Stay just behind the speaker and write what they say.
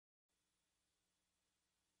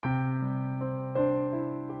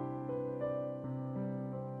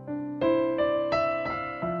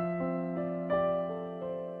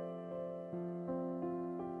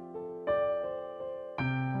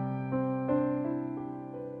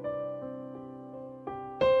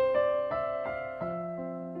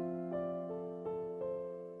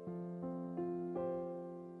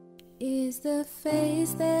is the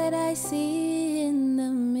face that I see in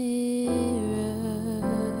the mirror,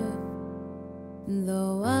 the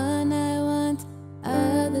one I want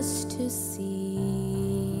others to see?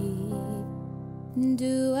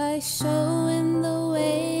 Do I show in the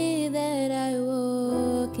way that I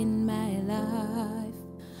walk in my life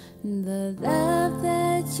the love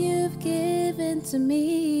that you've given to me?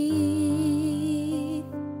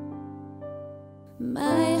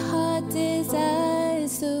 My heart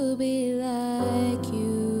desires to be like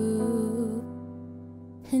you,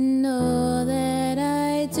 and all that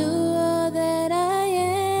I do, all that I am.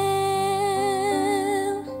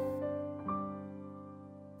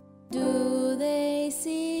 Do they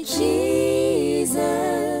see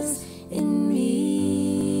Jesus in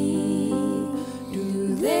me?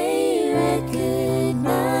 Do they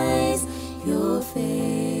recognize your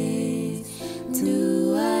face?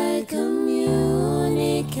 Do I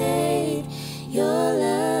communicate your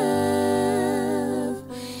love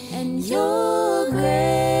and your grace?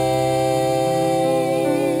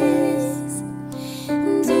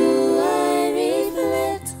 Do I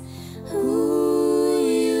reflect who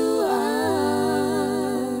you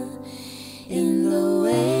are in the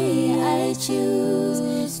way I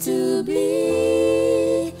choose to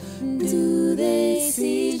be? Do they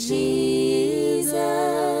see Jesus?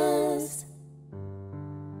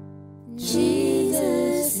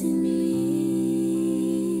 Jesus in me.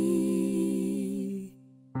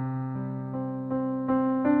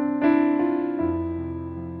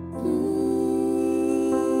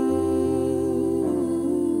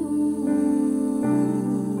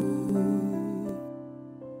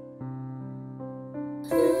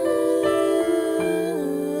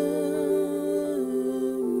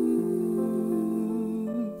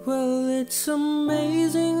 Well, it's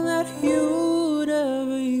amazing that you'd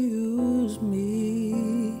ever use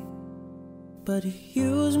me, but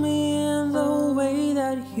use me in the way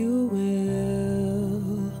that you will.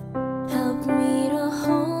 Help me to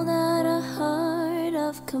hold out a heart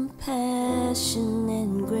of compassion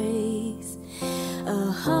and grace,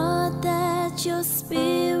 a heart that your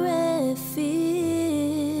spirit fills.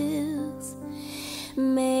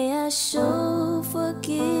 May I show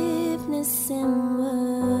forgiveness and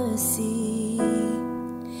mercy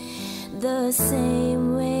the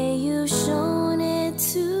same way you've shown it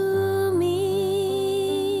to me.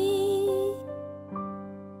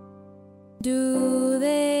 Do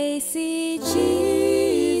they see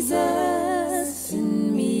Jesus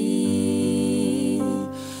in me?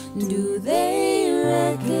 Do they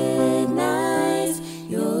recognize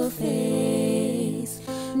your face?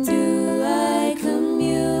 Do I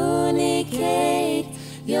communicate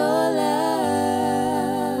your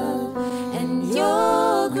love and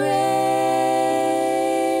your grace?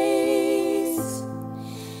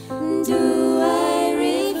 Do I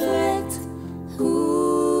reflect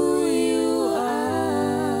who you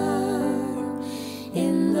are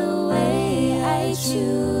in the way I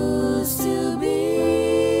choose to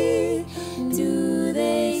be? Do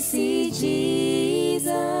they see Jesus?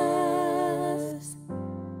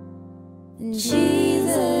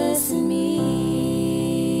 Jesus in me.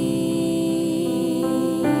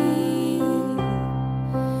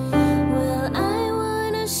 Well, I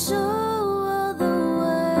wanna show all the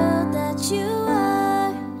world that you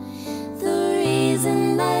are the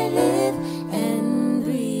reason I live and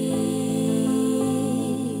breathe.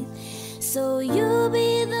 So you'll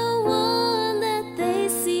be the one that they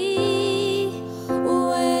see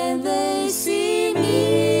when they see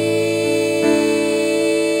me.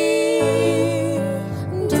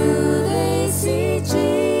 Do they see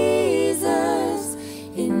Jesus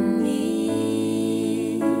in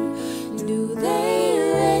me? Do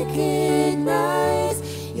they recognize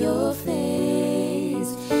your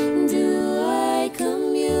face? Do I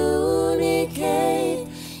communicate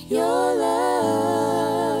your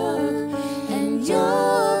love and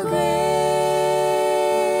your grace?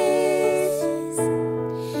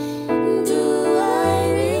 Do I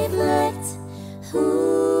reflect who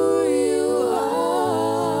you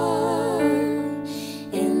are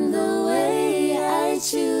in the way I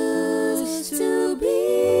choose to be?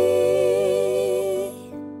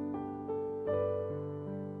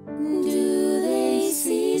 Do they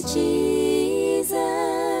see Jesus?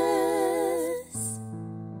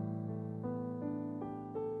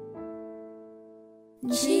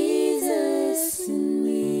 Jesus in